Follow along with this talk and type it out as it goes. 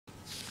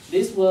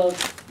This was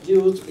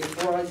used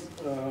before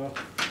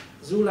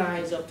July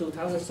of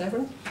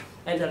 2007,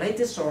 and the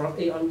latest sort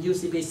is on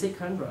UCB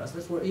 600.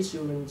 This was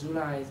issued in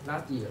July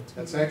last year.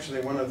 That's actually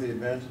one of the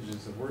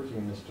advantages of working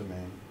in this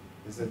domain,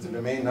 is that the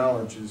domain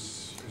knowledge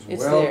is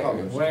It's well there.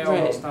 published. Well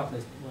Right.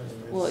 established.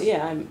 Well,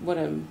 yeah, what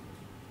I'm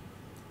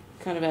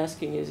kind of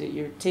asking is that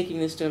you're taking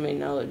this domain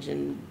knowledge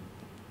and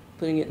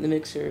putting it in the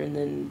mixer and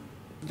then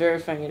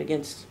verifying it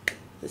against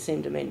the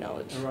same domain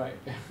knowledge. Right.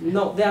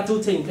 No, there are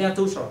two things. There are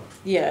two sorts.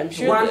 Yeah, I'm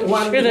sure,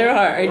 One- sure there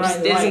are. I just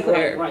Right, isn't right,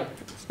 clear. right.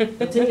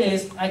 The thing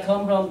is, I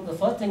come from the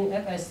first thing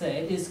that I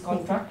say is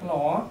contract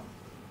law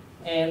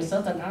and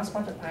certain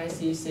aspects of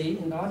ICC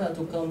in order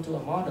to come to a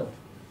model.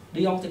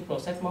 Deontic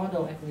process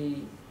model, as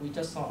we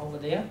just saw over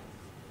there.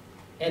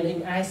 And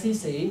in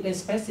ICC, they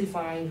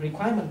specify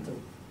requirement too.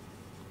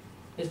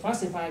 They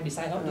specify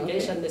beside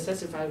obligation, they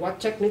specify what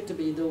check need to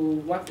be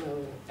do, what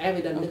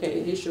evidence need to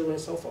be issued, and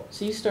so forth.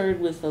 So you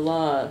started with the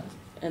law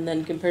and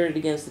then compared it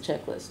against the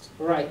checklist.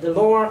 Right, the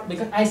law,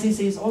 because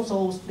ICC is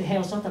also, they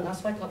have certain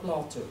aspect of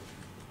law too.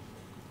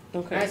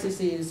 Okay.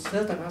 ICC is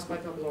certain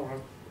aspect of law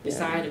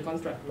beside the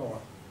contract law.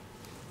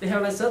 They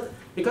have like certain,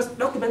 because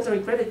documentary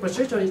credit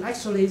procedure is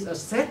actually a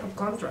set of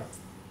contracts.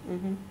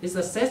 Mm-hmm. It's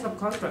a set of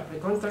contract, the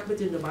contract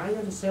between the buyer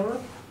and the seller,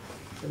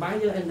 the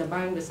buyer and the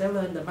bank, the seller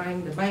and the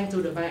bank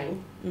to the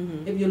bank.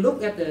 Mm-hmm. If you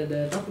look at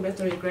the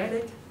documentary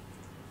credit,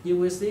 you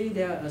will see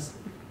there is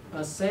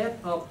a set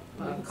of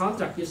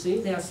contracts. You see,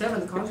 there are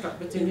 7 contracts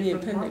between In the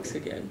different appendix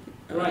parties. again.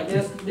 Right,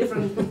 there's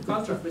different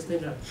contracts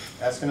between them.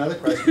 Ask another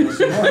question. We'll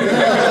see more. No,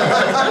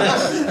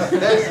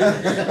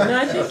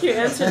 I think you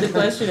answered the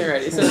question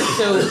already. So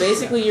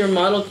basically your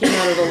model came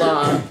out of the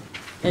law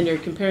and you're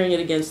comparing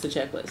it against the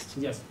checklist.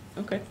 Yes.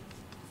 Okay.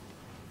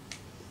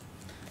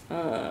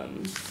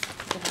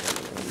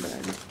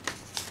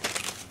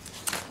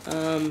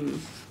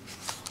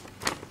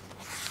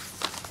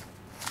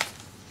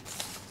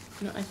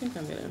 No, I think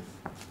I'm gonna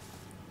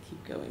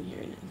keep going here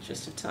in the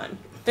interest of time.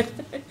 Go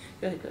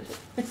ahead, Coach.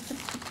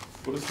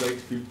 Go to slide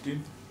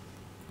 15.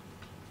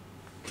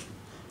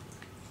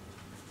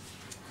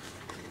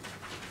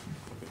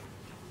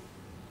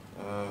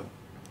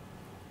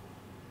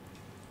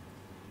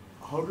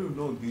 How do you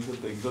know these are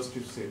the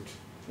exhaustive set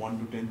 1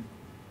 to 10?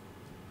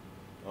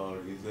 Or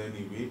is there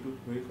any way to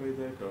verify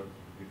that, or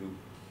you do?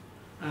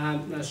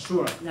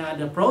 Sure.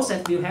 The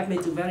process will help me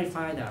to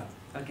verify that.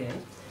 Okay.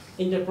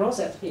 In the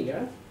process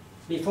here,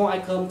 before I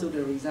come to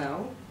the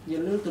result, you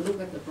need to look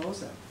at the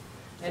process.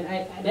 And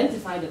I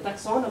identify the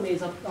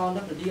taxonomies on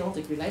the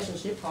deontic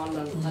relationship on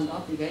an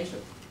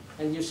obligation.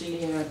 And you see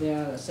here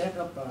there are a set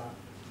of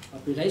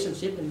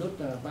relationship include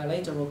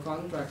bilateral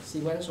contract,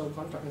 sequential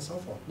contract, and so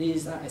forth.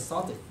 These are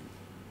exotic.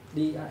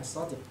 These are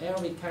exotic.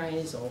 Every kind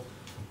of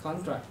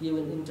contract,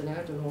 even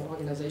international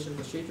organization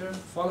procedure,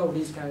 follow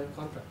this kind of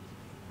contract.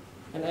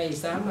 And I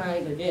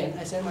examine again,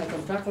 I send my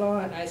contract law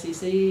and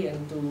ICC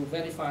and to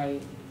verify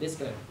this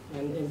claim.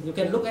 And you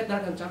can look at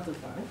that in chapter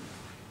 5.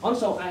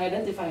 Also, I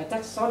identify a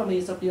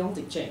taxonomy of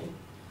deontic chain.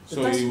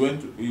 So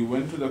you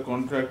went to the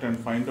contract and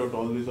find out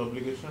all these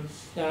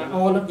obligations?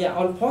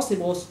 On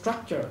possible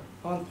structure,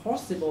 on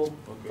possible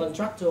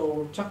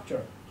contractual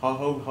structure.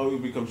 How you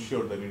become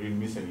sure that you didn't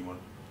miss anyone?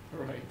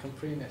 Right,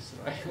 completeness,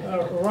 right?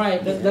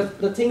 Right,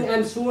 the thing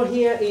I'm sure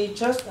here is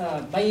just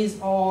based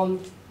on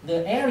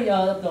the area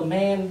of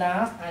domain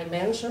that I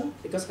mentioned,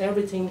 because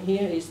everything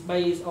here is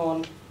based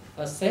on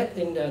a set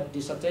in the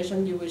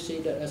dissertation. You will see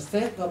a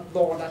set of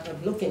law that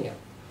I'm looking at.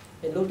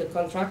 Include the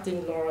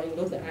contracting law,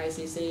 include the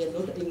ICC,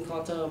 include the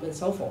Incoterm, and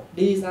so forth.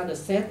 These are the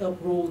set of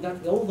rules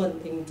that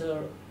govern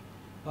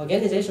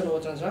inter-organizational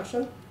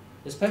transaction,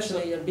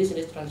 especially in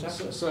business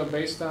transactions. So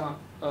based on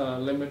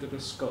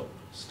limited scope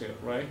still,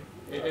 right?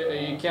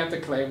 You can't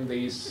claim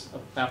these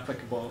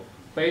applicable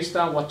based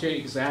on what you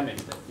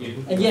examined.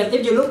 And yet,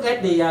 if you look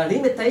at the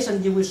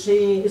limitation, you will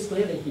see it's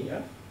clearly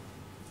here.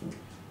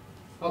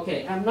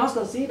 Okay, I'm not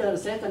considering the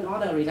second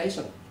order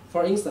relation.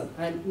 For instance,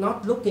 I'm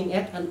not looking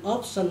at an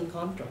option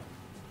contract.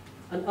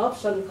 An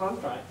option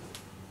contract.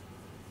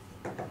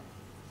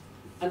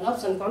 An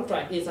option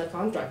contract is a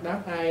contract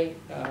that I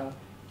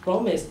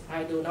promise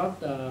I do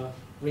not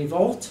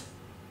revoke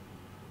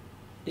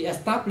the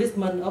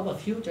establishment of a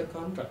future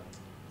contract.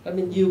 That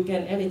means you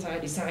can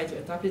anytime decide to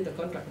establish the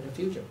contract in the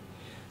future.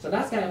 So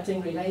that kind of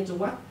thing relates to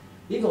what?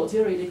 Legal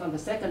theory is on the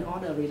second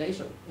order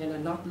relation, and I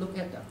not look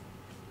at that.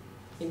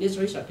 In this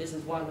research, this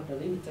is one of the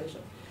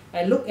limitations.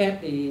 I look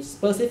at the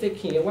specific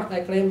here, what I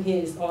claim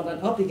here is on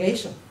an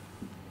obligation.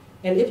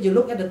 And if you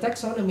look at the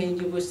taxonomy,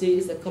 you will see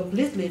it's a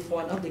completely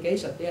for an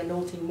obligation. There are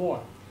nothing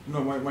more.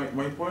 No,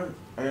 my point,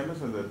 I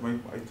understand that.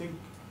 I think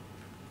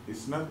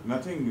it's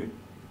nothing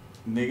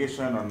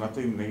negation or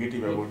nothing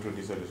negative about your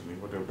dissertation.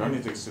 What I've done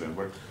is excellent,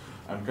 but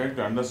I'm trying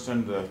to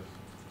understand the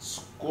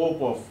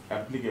scope of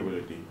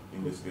applicability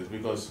in this case,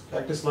 because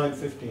Back to slide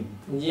 15.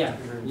 Yeah.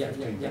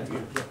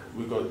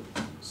 because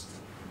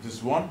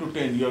this 1 to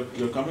 10,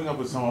 you're coming up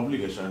with some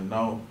obligation.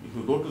 Now, if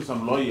you go to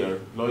some lawyer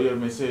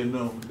may say,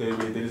 no, there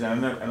is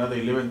another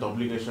 11th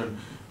obligation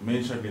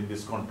mentioned in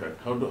this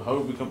contract. How do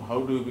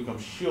you become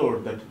sure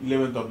that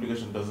 11th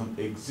obligation doesn't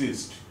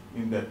exist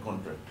in that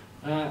contract?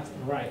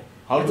 Right.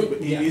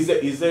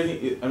 Is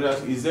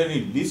there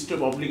any list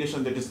of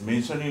obligation that is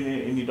mentioned in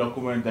any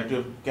document that you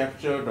have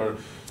captured, or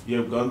you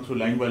have gone through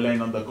line by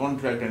line on the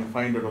contract and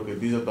find out, okay,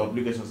 these are the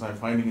obligations I'm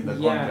finding in the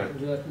contract?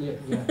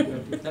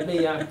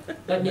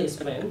 Let me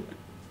explain.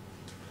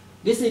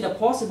 This is the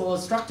possible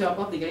structure of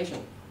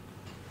obligation.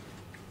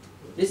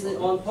 This is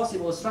all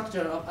possible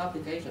structure of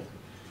application.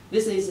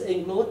 This is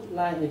include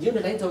like a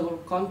unilateral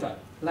contract,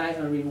 like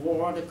a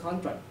reward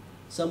contract.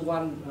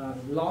 Someone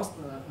lost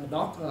a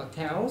dog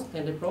account,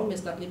 and they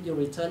promise that if you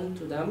return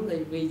to them,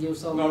 they will give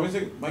some. No,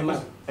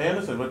 I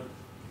understand, but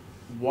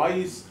why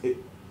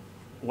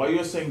you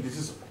are saying this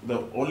is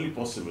the only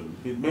possible?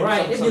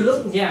 Right. If you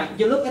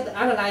look at the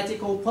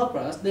analytical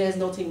purpose, there is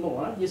nothing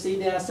more. You see,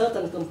 there are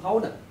certain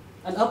components.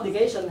 An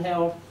obligation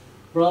held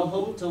from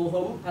whom to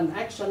whom, an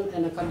action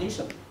and a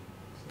condition.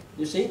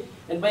 You see,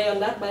 and by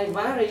on that, by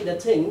vary the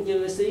thing,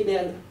 you will see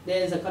there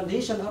is a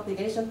conditional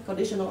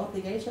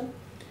obligation.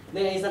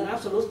 There is an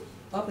absolute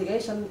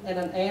obligation and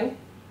an end.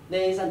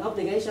 There is an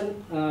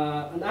obligation,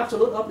 an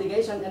absolute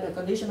obligation and a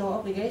conditional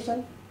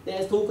obligation. There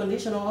is two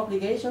conditional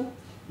obligations.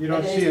 You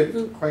don't see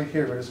it quite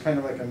here, but it's kind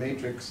of like a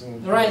matrix.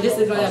 And right, this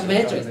is like a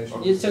matrix.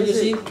 So you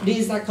see,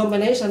 these are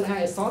combinations are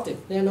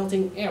exotic. There is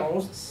nothing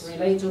else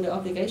related to the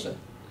obligation.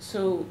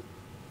 So,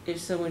 if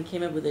someone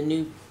came up with a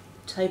new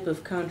type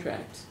of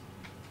contract,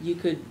 you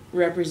could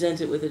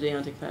represent it with a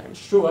Deontic pattern.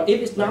 Sure,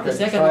 if it's not like a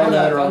second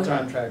order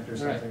contract or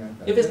something like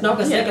that. If it's not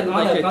a second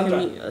order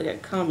contract. Like a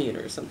commune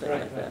or something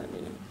like that.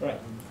 You know. Right.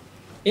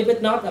 If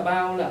it's not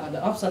about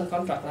the option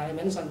contract like I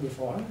mentioned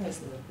before, as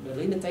the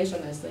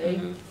limitation I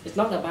say, it's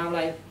not about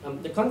like,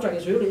 the contract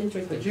is really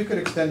interesting. But you could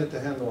extend it to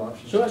handle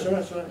options. Sure.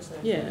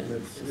 Yeah.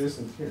 But it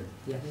isn't here.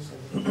 Yeah.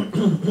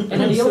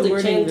 And the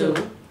Deontic chain too.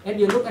 If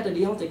you look at the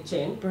Deontic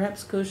chain.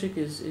 Perhaps Koshik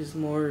is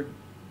more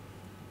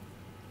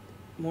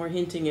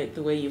hinting at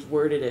the way you've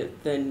worded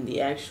it than the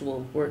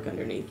actual work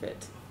underneath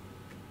it.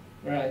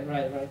 Right.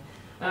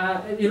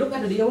 If you look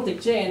at the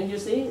Deontic chain, you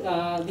see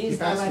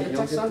these are like the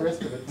taxonomy.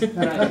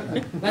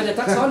 Right. Like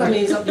the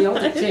taxonomies of the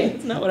Deontic chain.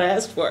 It's not what I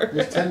asked for.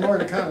 There's 10 more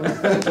to come.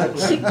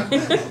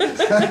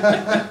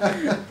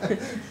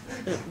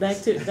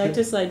 Back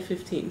to slide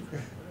 15.